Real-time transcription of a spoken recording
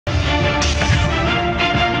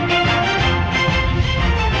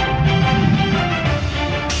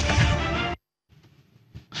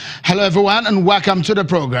Hello, everyone, and welcome to the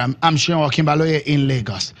program. I'm Sowore in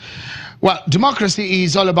Lagos. Well, democracy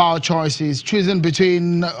is all about choices, choosing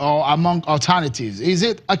between or among alternatives. Is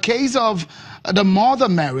it a case of the more the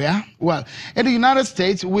merrier? Well, in the United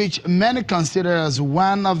States, which many consider as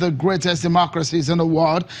one of the greatest democracies in the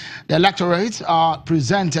world, the electorates are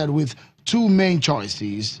presented with two main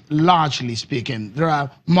choices, largely speaking. There are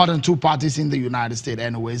more than two parties in the United States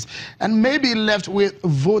anyways, and maybe left with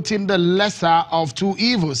voting the lesser of two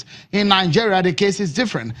evils. In Nigeria, the case is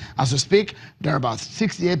different. As we speak, there are about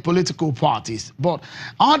 68 political parties. But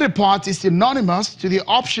are the parties synonymous to the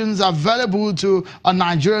options available to a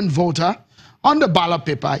Nigerian voter? On the ballot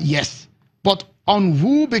paper, yes. But on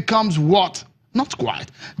who becomes what? Not quite.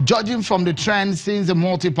 Judging from the trend since the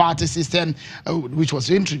multi-party system, which was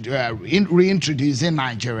reintroduced in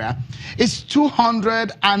Nigeria, it's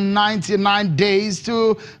 299 days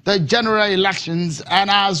to the general elections, and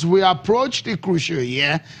as we approach the crucial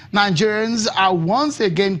year, Nigerians are once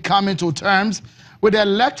again coming to terms with the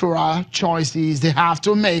electoral choices they have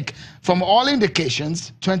to make. From all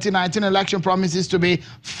indications, 2019 election promises to be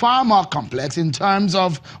far more complex in terms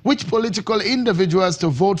of which political individuals to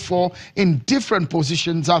vote for in different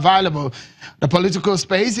positions available. The political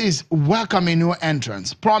space is welcoming new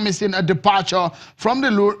entrants, promising a departure from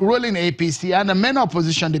the ruling APC and the main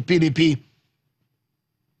opposition, the PDP.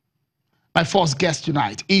 My first guest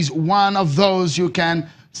tonight is one of those you can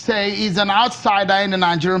say is an outsider in the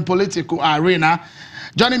Nigerian political arena.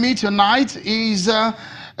 Joining me tonight is a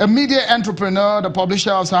media entrepreneur, the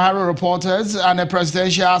publisher of Sahara Reporters, and a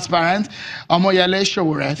presidential aspirant, Omoyele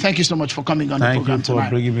Sowore. Thank you so much for coming on the program tonight. Thank you for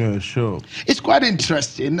bringing me on the show. It's quite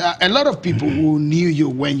interesting. A lot of people who knew you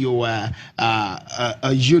when you were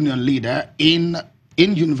a union leader in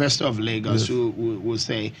University of Lagos will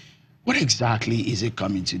say, what exactly is it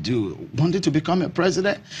coming to do? Wanted to become a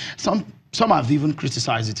president? Some have even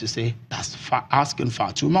criticized it to say that's asking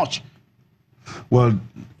far too much. Well,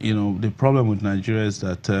 you know, the problem with Nigeria is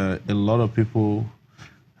that a lot of people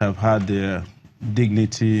have had their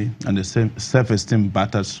dignity and the self-esteem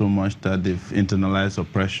battered so much that they've internalized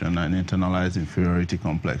oppression and internalized inferiority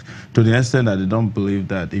complex, to the extent that they don't believe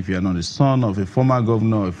that if you're not the son of a former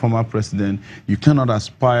governor or a former president, you cannot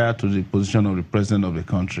aspire to the position of the president of the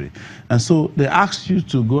country. And so they ask you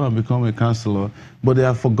to go and become a councillor, but they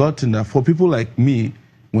have forgotten that for people like me,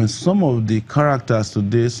 when some of the characters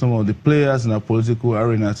today, some of the players in our political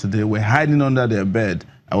arena today were hiding under their bed,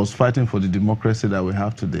 I was fighting for the democracy that we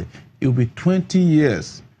have today. It will be 20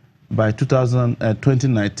 years by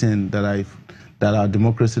 2019 that our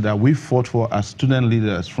democracy that we fought for as student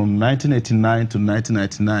leaders from 1989 to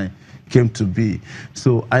 1999 came to be.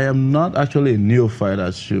 So I am not actually a neophyte,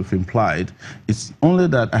 as you've implied. It's only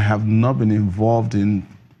that I have not been involved in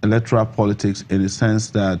electoral politics in the sense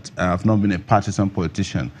that I've not been a partisan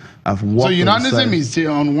politician. I've worked. So unionism is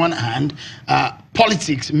on one hand,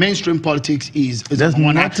 politics, mainstream politics is on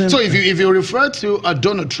one hand. So if you refer to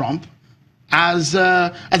Donald Trump as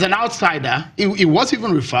an outsider, he was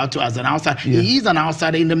even referred to as an outsider. Yeah. He is an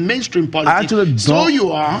outsider in the mainstream politics.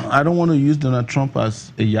 I don't want to use Donald Trump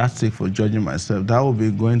as a yardstick for judging myself. That would be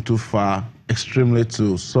going too far, extremely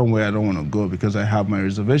to somewhere I don't want to go, because I have my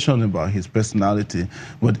reservation about his personality.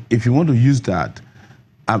 But if you want to use that,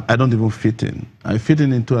 I don't even fit in. I fit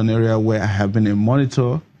into an area where I have been a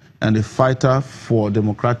monitor and a fighter for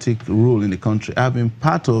democratic rule in the country. I've been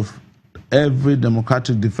part of every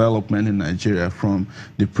democratic development in Nigeria, from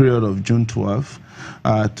the period of June 12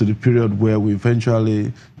 to the period where we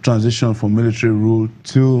eventually transitioned from military rule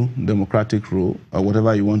to democratic rule, or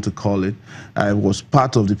whatever you want to call it. I was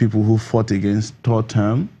part of the people who fought against third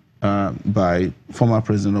term by former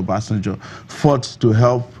President Obasanjo, fought to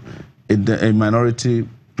help a minority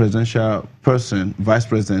presidential person, vice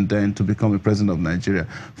president then, to become a president of Nigeria.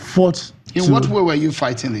 In what way were you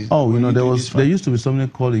fighting this? Oh, you know, there used to be something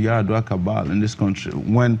called the Yaradua cabal in this country.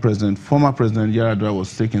 When former President Yaradua was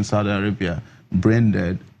sick in Saudi Arabia, brain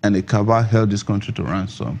dead, and the cabal held this country to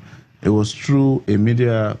ransom. It was through a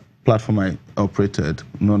media platform I operated,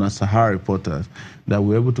 known as Sahara Reporters, that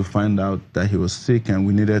we were able to find out that he was sick and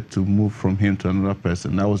we needed to move from him to another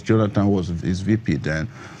person. That was Jonathan, who was his VP then.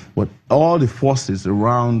 But all the forces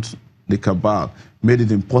around the cabal made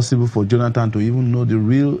it impossible for Jonathan to even know the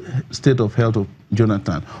real state of health of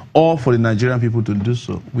Jonathan, or for the Nigerian people to do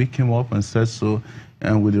so. We came up and said so,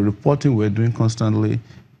 and with the reporting we're doing constantly,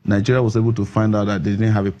 Nigeria was able to find out that they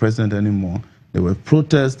didn't have a president anymore. There were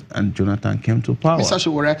protests, and Jonathan came to power. Mr.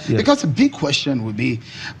 Sowore, because the big question would be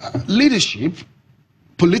leadership.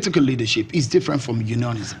 political leadership is different from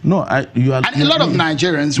unionism. No, you are. And a lot of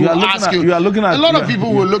Nigerians will ask you. You are looking at. A lot of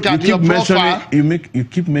people will look at your profile. You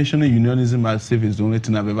keep mentioning unionism as if it's the only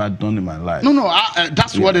thing I've ever done in my life. No,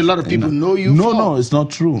 that's what a lot of people know you for. No, it's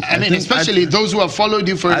not true. I mean, especially those who have followed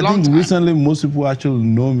you for a long time. I think recently most people actually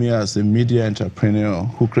know me as a media entrepreneur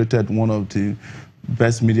who created one of the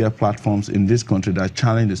best media platforms in this country that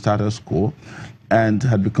challenged the status quo and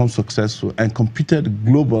had become successful and competed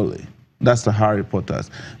globally. That's the Harry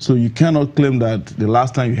Potters. So you cannot claim that the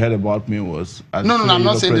last time you heard about me was as no, I'm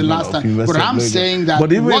not saying the last time, but I'm saying that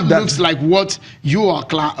what looks like what you are,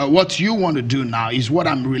 what you want to do now is what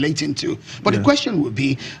I'm relating to. But the question would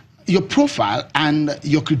be your profile and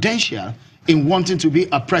your credential in wanting to be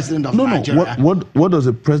a president of Nigeria. What does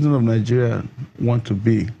a president of Nigeria want to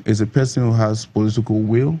be? Is a person who has political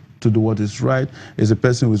will to do what is right, is a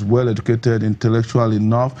person who is well educated, intellectual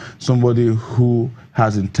enough, somebody who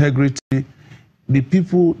has integrity. The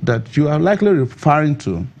people that you are likely referring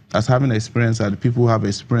to as having experience are the people who have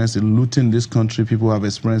experience in looting this country, people who have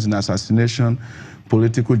experience in assassination,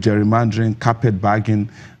 political gerrymandering, carpetbagging.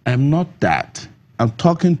 I'm not that. I'm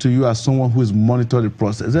talking to you as someone who has monitored the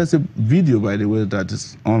process. There's a video, by the way, that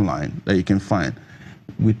is online that you can find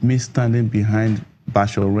with me standing behind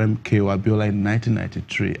Bashorem K.O. Abiola in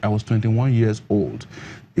 1993. I was 21 years old.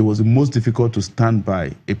 It was the most difficult to stand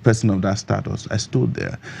by a person of that status. I stood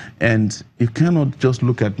there. And you cannot just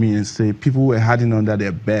look at me and say people were hiding under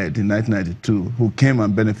their bed in 1992 who came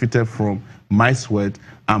and benefited from my sweat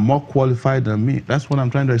are more qualified than me. That's what I'm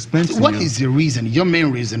trying to explain to you. What is the reason, your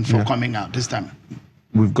main reason for coming out this time?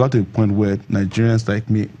 We've got to a point where Nigerians like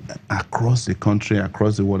me across the country,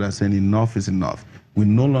 across the world are saying enough is enough. We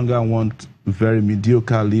no longer want very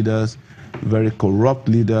mediocre leaders, very corrupt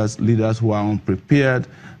leaders, leaders who are unprepared,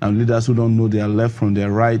 and leaders who don't know their left from their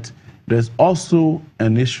right. There's also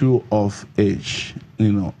an issue of age,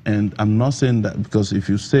 and I'm not saying that because if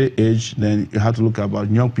you say age, then you have to look about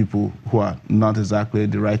young people who are not exactly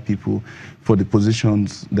the right people for the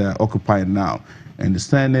positions they're occupying now. In the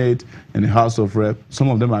Senate, in the House of Rep, some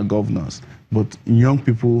of them are governors, but young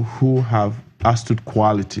people who have astute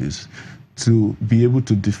qualities to be able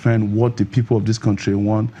to defend what the people of this country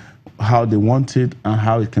want, how they want it, and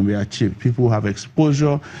how it can be achieved. People who have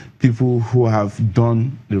exposure, people who have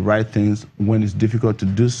done the right things when it's difficult to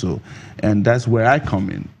do so. And that's where I come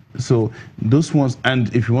in. So those ones,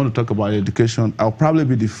 and if you want to talk about education, I'll probably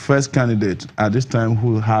be the first candidate at this time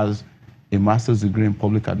who has a master's degree in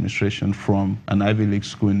public administration from an Ivy League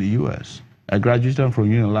school in the US. I graduated from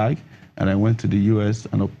Unilag, and I went to the US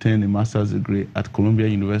and obtained a master's degree at Columbia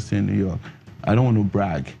University in New York. I don't want to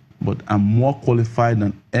brag, but I'm more qualified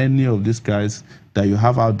than any of these guys that you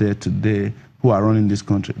have out there today who are running this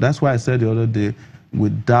country. That's why I said the other day,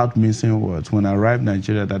 without missing words, when I arrived in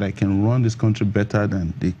Nigeria, that I can run this country better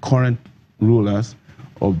than the current rulers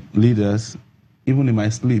or leaders. Even in my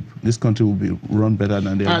sleep, this country will be run better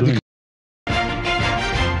than they are doing.